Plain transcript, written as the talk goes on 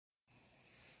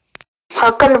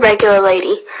Welcome to Regular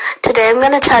Lady. Today I'm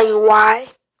going to tell you why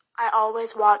I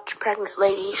always watch pregnant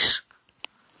ladies.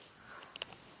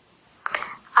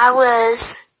 I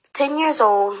was 10 years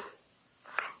old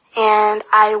and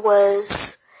I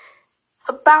was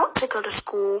about to go to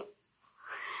school,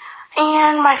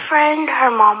 and my friend, her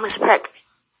mom was pregnant.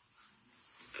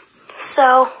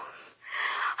 So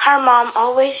her mom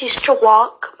always used to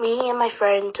walk me and my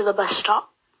friend to the bus stop.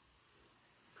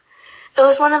 It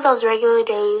was one of those regular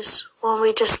days when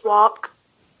we just walk.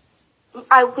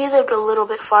 We lived a little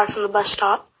bit far from the bus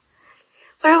stop,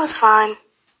 but it was fine.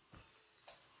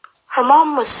 Her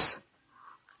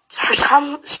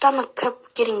stomach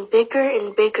kept getting bigger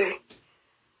and bigger.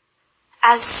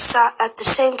 At the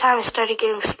same time, it started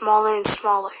getting smaller and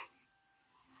smaller.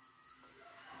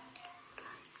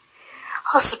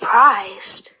 I was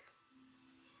surprised.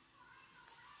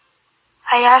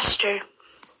 I asked her,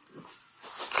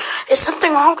 "Is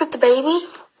something wrong with the baby?"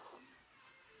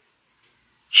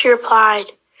 She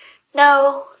replied,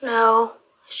 No,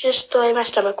 it's just the way my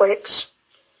stomach works."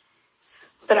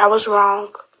 But I was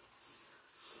wrong.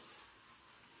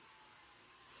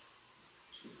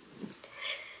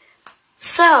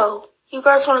 "So, you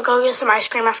girls want to go get some ice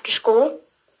cream after school?"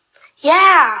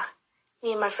 "Yeah,"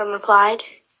 me and my friend replied.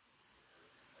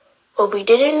 What we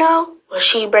didn't know was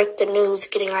she'd break the news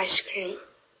getting ice cream.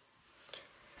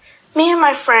 Me and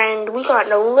my friend, we got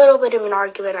in a little bit of an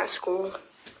argument at school.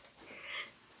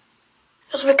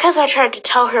 It was because I tried to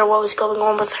tell her what was going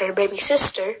on with her baby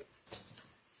sister,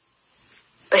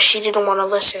 but she didn't want to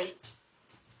listen.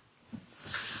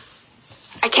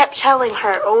 I kept telling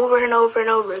her over and over and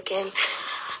over again,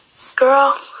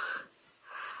 "Girl,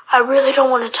 I really don't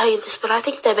want to tell you this, but I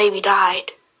think that baby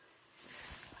died.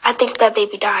 I think that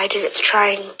baby died and it's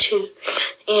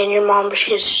and your mom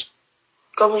is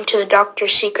going to the doctor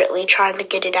secretly trying to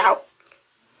get it out.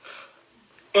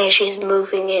 And she's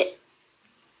moving it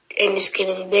and it's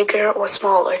getting bigger or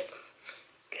smaller."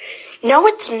 "No,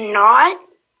 it's not,"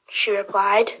 she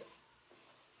replied.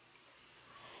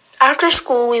 After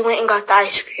school, we went and got the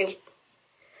ice cream.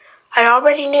 I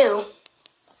already knew.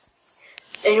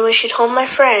 And when she told my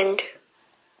friend,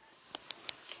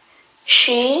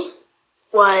 she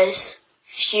was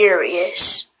furious.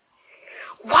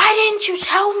 "Why didn't you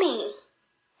tell me?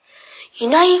 You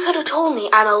know you could have told me.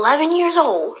 I'm 11 years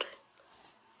old,"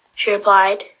 she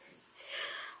replied.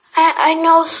 I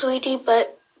know, sweetie,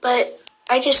 but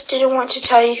I just didn't want to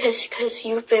tell you because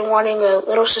you've been wanting a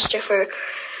little sister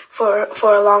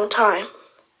for a long time,"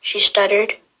 she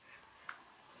stuttered.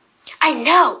 "I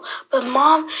know, but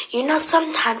Mom, you know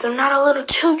sometimes I'm not a little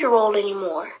 2-year-old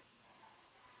anymore."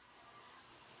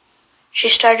 She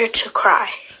started to cry.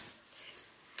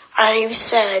 I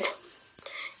said,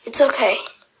 It's okay.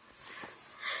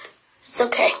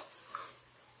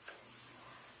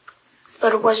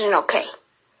 But it wasn't okay.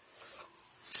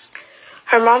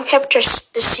 Her mom kept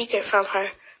the secret from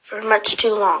her for much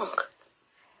too long.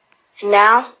 And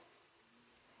now,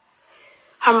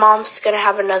 her mom's going to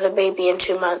have another baby in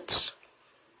 2 months.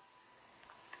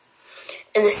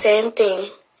 And the same thing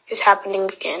is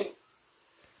happening again.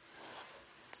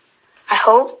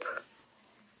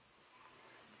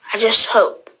 I just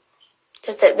hope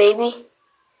that baby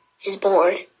is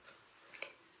born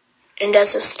and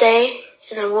doesn't stay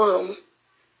in the womb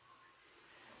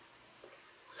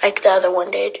like the other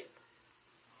one did.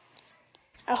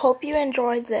 I hope you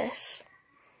enjoyed this,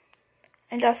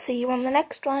 and I'll see you on the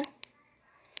next one.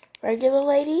 Regular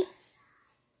Lady